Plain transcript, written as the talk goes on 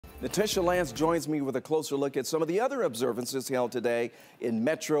Natisha Lance joins me with a closer look at some of the other observances held today in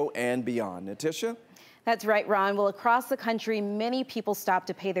Metro and beyond. Natisha? That's right, Ron. Well, across the country, many people stopped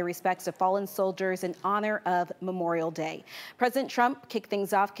to pay their respects to fallen soldiers in honor of Memorial Day. President Trump kicked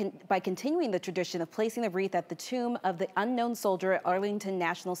things off by continuing the tradition of placing the wreath at the tomb of the unknown soldier at Arlington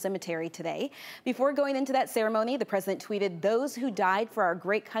National Cemetery today. Before going into that ceremony, the president tweeted, "Those who died for our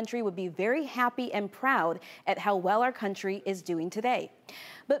great country would be very happy and proud at how well our country is doing today."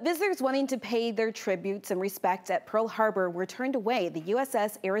 But visitors wanting to pay their tributes and respects at Pearl Harbor were turned away. The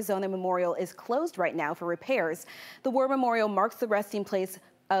USS Arizona Memorial is closed right now for repairs. The War Memorial marks the resting place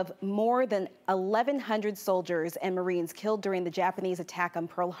of more than 1,100 soldiers and Marines killed during the Japanese attack on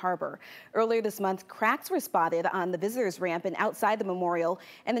Pearl Harbor. Earlier this month, cracks were spotted on the visitors ramp and outside the memorial,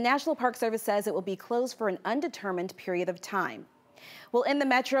 and the National Park Service says it will be closed for an undetermined period of time. Well, in the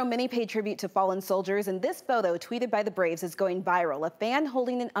Metro, many paid tribute to fallen soldiers, and this photo, tweeted by the Braves, is going viral. A fan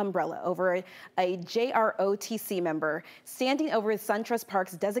holding an umbrella over a JROTC member standing over SunTrust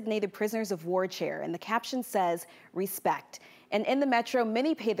Park's designated prisoners of war chair, and the caption says, "Respect." And in the Metro,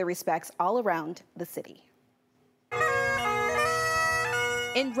 many paid their respects all around the city.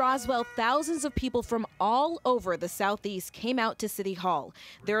 In Roswell, thousands of people from all over the Southeast came out to City Hall.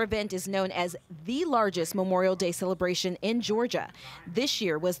 Their event is known as the largest Memorial Day celebration in Georgia. This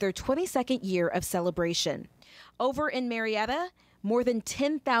year was their 22nd year of celebration. Over in Marietta, more than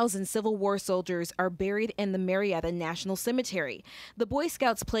 10,000 Civil War soldiers are buried in the Marietta National Cemetery. The Boy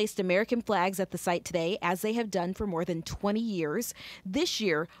Scouts placed American flags at the site today, as they have done for more than 20 years. This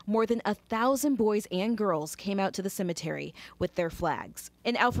year, more than 1,000 boys and girls came out to the cemetery with their flags.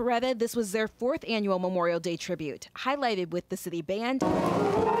 In Alpharetta, this was their 4th annual Memorial Day tribute, highlighted with the city band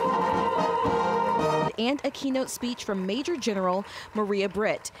and a keynote speech from Major General Maria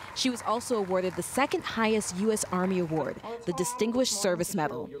Britt. She was also awarded the 2nd highest U.S. Army award, the Distinguished Service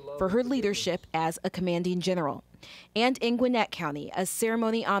Medal, for her leadership as a commanding general. And in Gwinnett County, a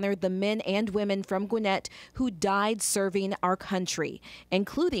ceremony honored the men and women from Gwinnett who died serving our country,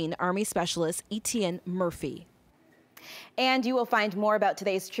 including Army Specialist Etienne Murphy. And you will find more about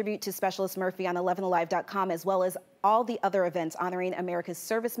today's tribute to Specialist Murphy on 11alive.com, as well as all the other events honoring America's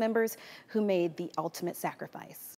service members who made the ultimate sacrifice.